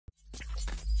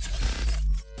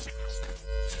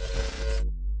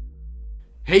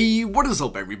Hey, what is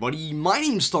up everybody? My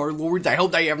name's Star-Lord. I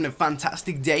hope that you're having a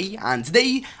fantastic day, and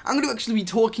today I'm going to actually be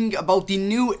talking about the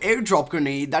new airdrop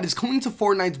grenade that is coming to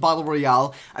Fortnite's Battle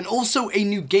Royale, and also a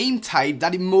new game type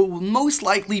that it will most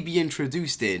likely be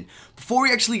introduced in. Before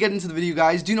we actually get into the video,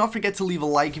 guys, do not forget to leave a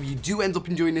like if you do end up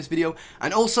enjoying this video,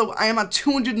 and also I am at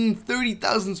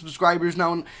 230,000 subscribers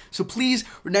now, so please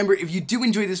remember, if you do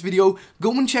enjoy this video,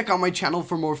 go and check out my channel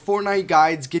for more Fortnite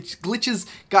guides, glitches,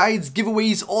 guides,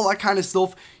 giveaways, all that kind of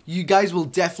stuff. You guys will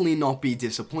definitely not be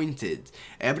disappointed.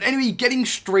 But anyway, getting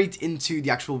straight into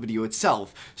the actual video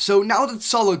itself. So now that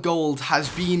Solid Gold has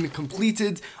been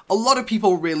completed, a lot of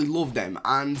people really love them,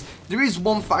 and there is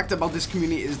one fact about this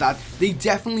community is that they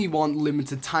definitely want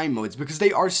limited time modes because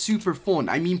they are super fun.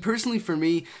 I mean, personally for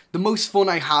me, the most fun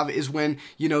I have is when,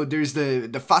 you know, there's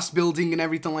the fast building and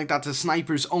everything like that, the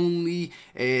snipers only,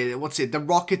 the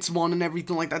rockets one and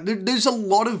everything like that. There's a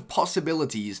lot of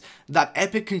possibilities that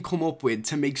Epic can come up with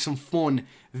to make some fun,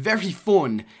 very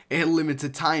fun,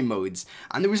 limited time modes.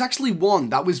 And there was actually one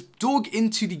that was dug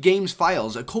into the game's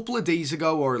files a couple of days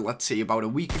ago, or let's say about a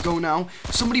week ago now.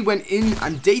 Somebody went in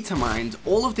and data mined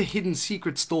all of the hidden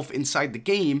secret stuff inside the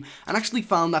game and actually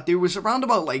found that there was around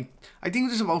about, like, I think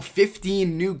there's about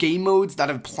 15 new game modes that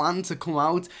have planned to come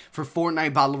out for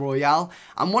Fortnite Battle Royale,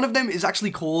 and one of them is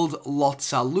actually called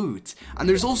Lots of Loot, and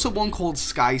there's also one called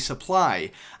Sky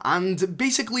Supply. And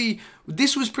basically,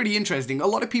 this was pretty interesting. A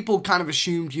lot of people kind of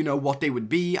assumed, you know, what they would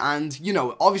be, and, you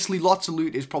know, obviously Lots of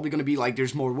Loot is probably going to be like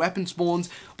there's more weapon spawns,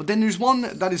 but then there's one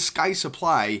that is Sky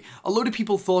Supply. A lot of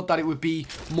people thought that it would be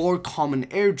more common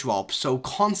airdrops, so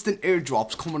constant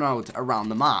airdrops coming out around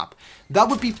the map. That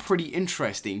would be pretty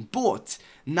interesting, but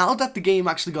now that the game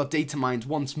actually got data mined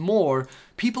once more,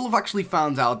 people have actually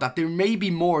found out that there may be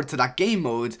more to that game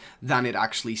mode than it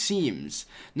actually seems.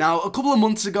 Now, a couple of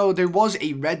months ago, there was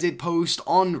a Reddit post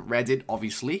on Reddit,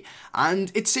 obviously,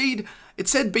 and it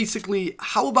said basically,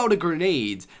 how about a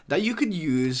grenade that you could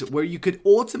use where you could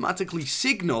automatically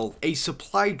signal a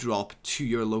supply drop to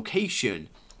your location?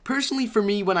 Personally, for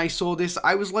me, when I saw this,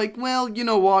 I was like, well, you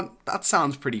know what, that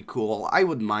sounds pretty cool. I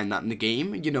wouldn't mind that in the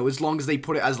game, you know, as long as they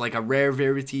put it as like a rare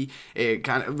rarity,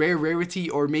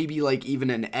 or maybe like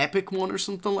even an epic one or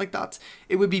something like that.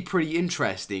 It would be pretty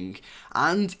interesting.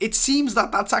 And it seems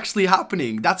that that's actually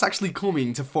happening. That's actually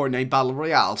coming to Fortnite Battle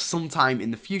Royale sometime in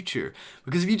the future.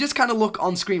 Because if you just kind of look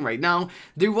on screen right now,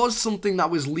 there was something that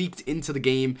was leaked into the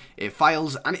game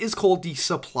files, and it is called the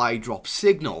supply drop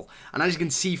signal. And as you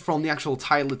can see from the actual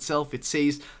title itself, it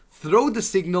says, throw the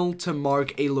signal to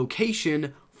mark a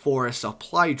location for a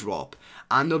supply drop.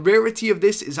 And the rarity of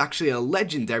this is actually a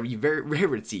legendary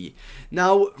rarity.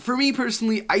 Now, for me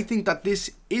personally, I think that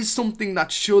this is something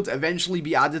that should eventually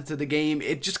be added to the game.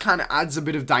 It just kind of adds a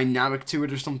bit of dynamic to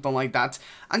it or something like that,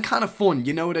 and kind of fun,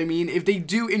 you know what I mean? If they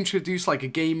do introduce like a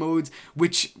game mode,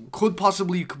 which could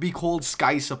possibly be called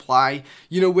Sky Supply,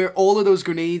 you know, where all of those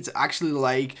grenades actually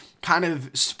like kind of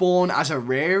spawn as a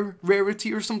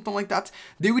rarity or something like that,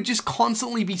 they would just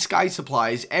constantly be Sky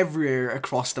Supplies everywhere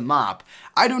across the map.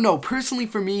 I don't know, personally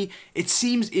for me, it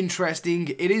seems interesting.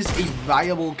 It is a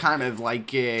viable kind of like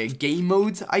game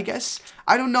mode, I guess.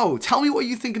 I don't know. Tell me what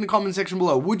you think in the comment section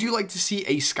below. Would you like to see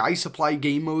a Sky Supply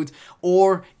game mode,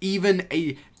 or even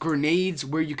a grenades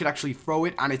where you could actually throw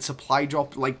it and it supply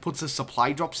drop, like puts a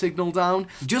supply drop signal down?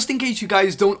 Just in case you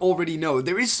guys don't already know,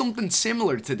 there is something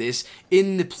similar to this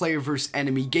in the player versus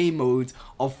enemy game mode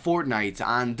of Fortnite,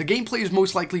 and the gameplay is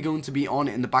most likely going to be on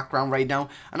in the background right now.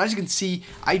 And as you can see,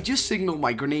 I just signaled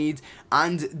my grenade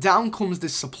and down comes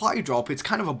this supply drop. It's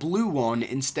kind of a blue one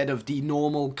instead of the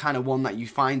normal kind of one that you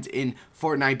find in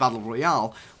Fortnite Battle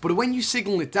Royale. But when you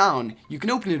signal it down, you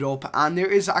can open it up and there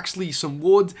is actually some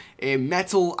wood,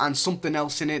 metal and something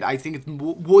else in it. I think it's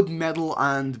wood, metal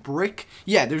and brick.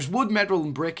 Yeah, there's wood, metal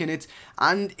and brick in it,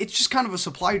 and it's just kind of a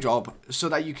supply drop so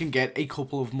that you can get a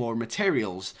couple of more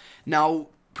materials. Now,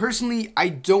 personally, I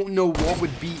don't know what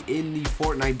would be in the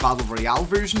Fortnite Battle Royale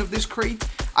version of this crate.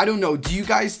 I don't know. Do you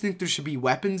guys think there should be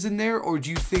weapons in there, or do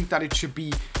you think that it should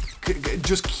be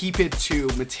just keep it to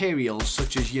materials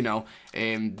such as, you know,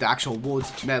 the actual wood,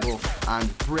 metal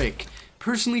and brick?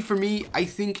 Personally, for me, I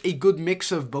think a good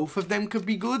mix of both of them could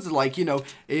be good. Like, you know,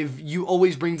 if you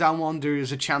always bring down one, there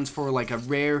is a chance for like a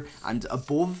rare and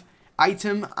above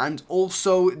item, and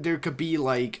also there could be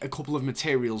like a couple of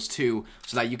materials too,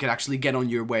 so that you could actually get on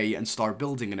your way and start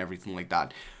building and everything like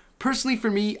that. Personally, for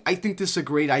me, I think this is a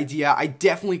great idea. I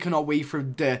definitely cannot wait for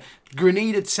the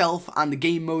grenade itself and the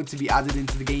game mode to be added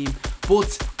into the game.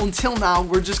 But until now,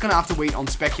 we're just going to have to wait on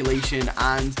speculation.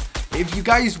 And If you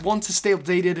guys want to stay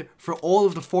updated for all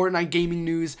of the Fortnite gaming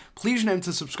news, please remember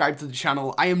to subscribe to the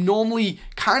channel. I am normally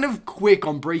kind of quick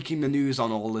on breaking the news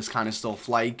on all this kind of stuff.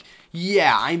 Like,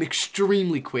 yeah, I'm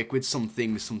extremely quick with some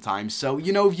things sometimes. So,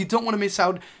 you know, if you don't want to miss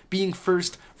out being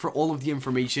first for all of the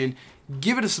information,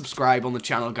 give it a subscribe on the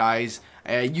channel, guys.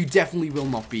 You definitely will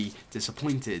not be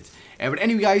disappointed. But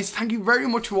anyway, guys, thank you very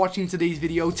much for watching today's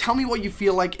video. Tell me what you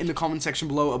feel like in the comment section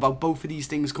below about both of these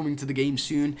things coming to the game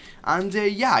soon. And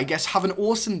yeah, I guess have an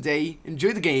awesome day.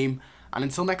 Enjoy the game. And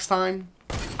until next time,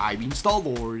 I've been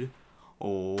Star-Lord.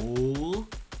 Oh,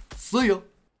 see ya.